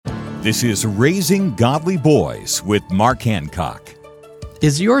This is Raising Godly Boys with Mark Hancock.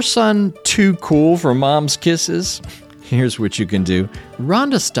 Is your son too cool for mom's kisses? Here's what you can do.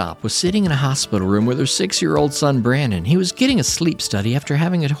 Rhonda Stopp was sitting in a hospital room with her 6-year-old son, Brandon. He was getting a sleep study after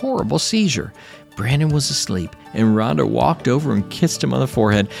having a horrible seizure. Brandon was asleep, and Rhonda walked over and kissed him on the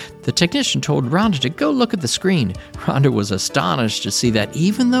forehead. The technician told Rhonda to go look at the screen. Rhonda was astonished to see that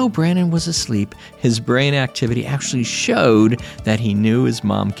even though Brandon was asleep, his brain activity actually showed that he knew his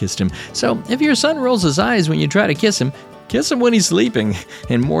mom kissed him. So if your son rolls his eyes when you try to kiss him when he's sleeping.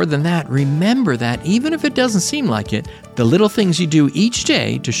 And more than that, remember that even if it doesn't seem like it, the little things you do each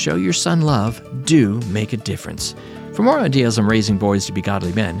day to show your son love do make a difference. For more ideas on raising boys to be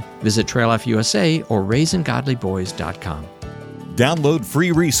godly men, visit Trail Life USA or raisinggodlyboys.com. Download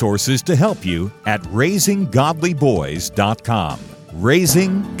free resources to help you at raisinggodlyboys.com.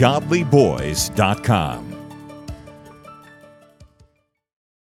 raisinggodlyboys.com.